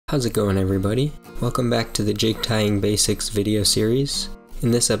How's it going, everybody? Welcome back to the Jig Tying Basics video series. In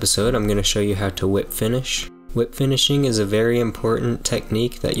this episode I'm going to show you how to whip finish. Whip finishing is a very important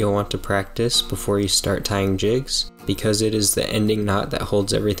technique that you'll want to practice before you start tying jigs. Because it is the ending knot that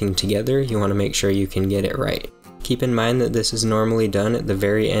holds everything together, you want to make sure you can get it right. Keep in mind that this is normally done at the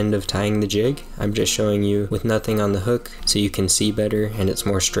very end of tying the jig. I'm just showing you with nothing on the hook so you can see better and it's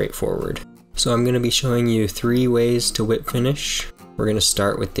more straightforward. So I'm going to be showing you 3 ways to whip finish. We're going to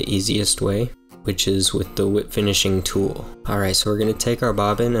start with the easiest way, which is with the whip finishing tool. Alright, so we're going to take our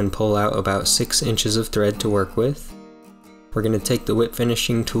bobbin and pull out about 6 inches of thread to work with. We're going to take the whip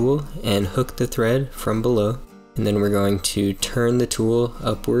finishing tool and hook the thread from below, and then we're going to turn the tool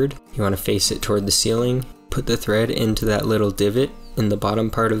upward. You want to face it toward the ceiling. Put the thread into that little divot in the bottom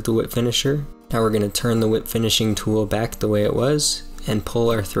part of the whip finisher. Now we're going to turn the whip finishing tool back the way it was and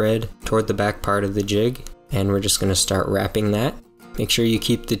pull our thread toward the back part of the jig, and we're just going to start wrapping that. Make sure you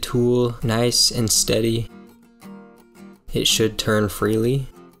keep the tool nice and steady. It should turn freely.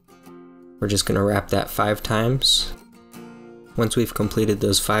 We're just going to wrap that 5 times. Once we've completed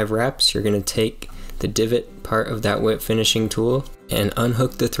those 5 wraps, you're going to take the divot part of that whip finishing tool and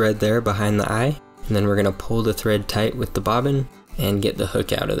unhook the thread there behind the eye, and then we're going to pull the thread tight with the bobbin and get the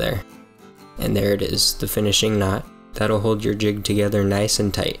hook out of there. And there it is, the finishing knot. That'll hold your jig together nice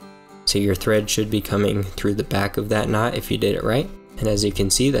and tight. So your thread should be coming through the back of that knot if you did it right. And as you can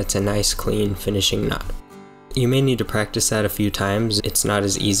see, that's a nice clean finishing knot. You may need to practice that a few times. It's not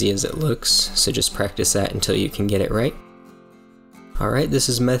as easy as it looks, so just practice that until you can get it right. Alright, this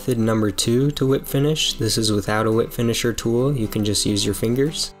is method number 2 to whip finish. This is without a whip finisher tool. You can just use your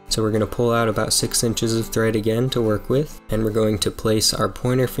fingers. So we're going to pull out about 6 inches of thread again to work with, and we're going to place our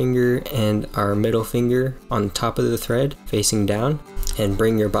pointer finger and our middle finger on top of the thread facing down, and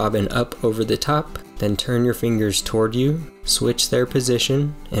bring your bobbin up over the top. Then turn your fingers toward you, switch their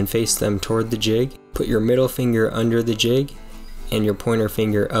position, and face them toward the jig. Put your middle finger under the jig and your pointer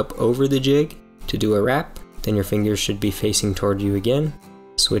finger up over the jig to do a wrap. Then your fingers should be facing toward you again.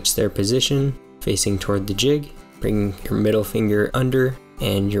 Switch their position, facing toward the jig. Bring your middle finger under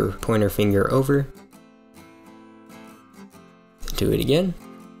and your pointer finger over. Do it again.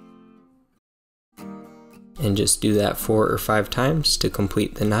 And just do that 4 or 5 times to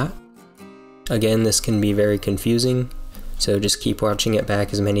complete the knot. Again, this can be very confusing, so just keep watching it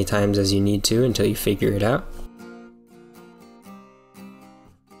back as many times as you need to until you figure it out.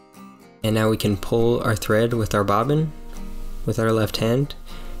 And now we can pull our thread with our bobbin with our left hand,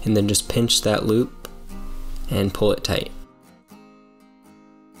 and then just pinch that loop and pull it tight.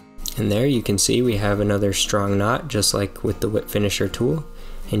 And there you can see we have another strong knot, just like with the whip finisher tool,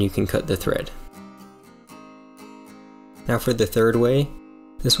 and you can cut the thread. Now for the third way.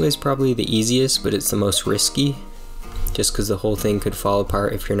 This way is probably the easiest, but it's the most risky, just because the whole thing could fall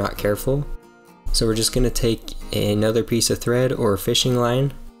apart if you're not careful. So we're just going to take another piece of thread or fishing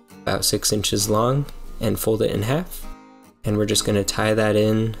line, about 6 inches long, and fold it in half. And we're just going to tie that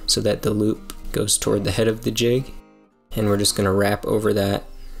in so that the loop goes toward the head of the jig. And we're just going to wrap over that.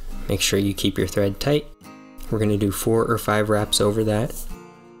 Make sure you keep your thread tight. We're going to do 4 or 5 wraps over that.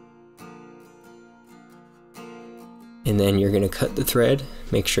 And then you're going to cut the thread.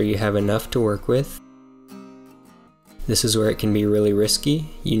 Make sure you have enough to work with. This is where it can be really risky.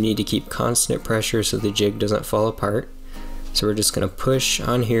 You need to keep constant pressure so the jig doesn't fall apart. So we're just going to push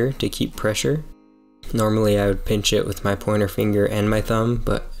on here to keep pressure. Normally I would pinch it with my pointer finger and my thumb,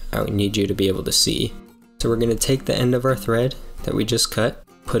 but I would need you to be able to see. So we're going to take the end of our thread that we just cut,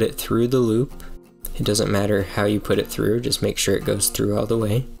 put it through the loop. It doesn't matter how you put it through, just make sure it goes through all the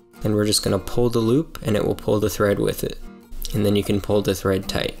way. And we're just going to pull the loop and it will pull the thread with it. And then you can pull the thread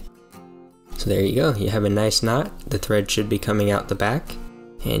tight. So there you go, you have a nice knot. The thread should be coming out the back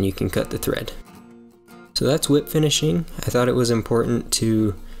and you can cut the thread. So that's whip finishing. I thought it was important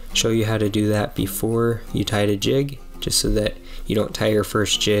to show you how to do that before you tied a jig, just so that you don't tie your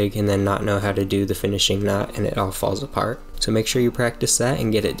first jig and then not know how to do the finishing knot and it all falls apart. So make sure you practice that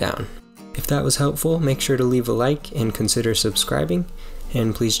and get it down. If that was helpful, make sure to leave a like and consider subscribing.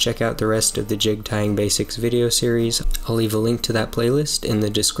 And please check out the rest of the Jig Tying Basics video series. I'll leave a link to that playlist in the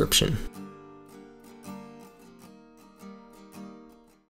description.